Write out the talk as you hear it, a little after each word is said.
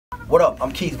What up?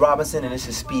 I'm Keith Robinson, and this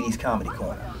is Speedy's Comedy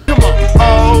Corner. Come on.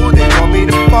 Oh, they want me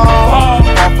to fall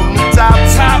from the top.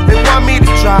 They want me to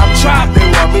drop. They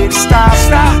want me to stop.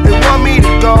 They want me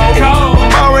to go.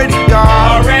 I'm already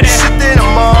gone. Sitting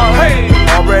I'm on. Hey,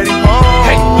 I'm already home.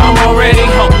 Hey, I'm already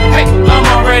home. Hey, I'm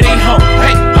already home.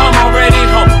 Hey, I'm already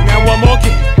home. Now one more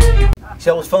kid.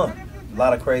 Show was fun. A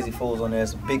lot of crazy fools on there.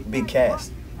 It's a big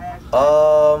cast.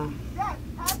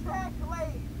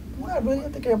 I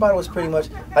think everybody was pretty much.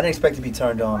 I didn't expect to be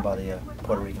turned on by the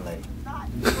Puerto Rican lady.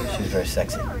 She was very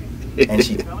sexy, and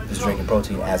she was drinking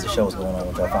protein as the show was going on,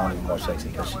 which I found even more sexy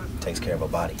because she takes care of her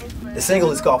body. The single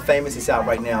is called "Famous." It's out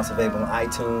right now. It's available on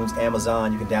iTunes,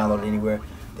 Amazon. You can download it anywhere.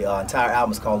 The entire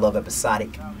album is called "Love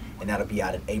Episodic," and that'll be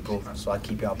out in April. So I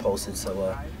keep y'all posted.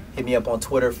 So hit me up on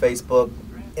Twitter, Facebook,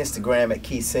 Instagram at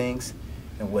Keith Sings,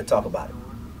 and we'll talk about it.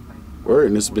 Word,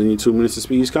 and this has been your 2 minutes of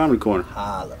Speedy's Comedy Corner.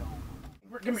 Holla.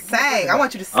 Sing. I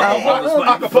want you to sing.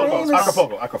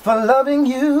 Acapulco. For loving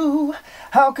you,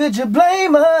 how could you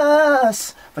blame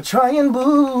us for trying,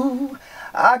 boo?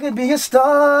 I could be a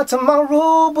star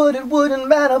tomorrow, but it wouldn't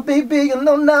matter, baby. You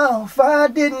know now if I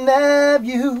didn't have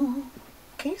you.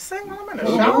 Can you sing while I'm in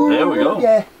the show? There we go.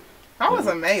 Yeah. That was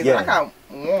amazing. Yeah. I got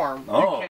warm. Oh.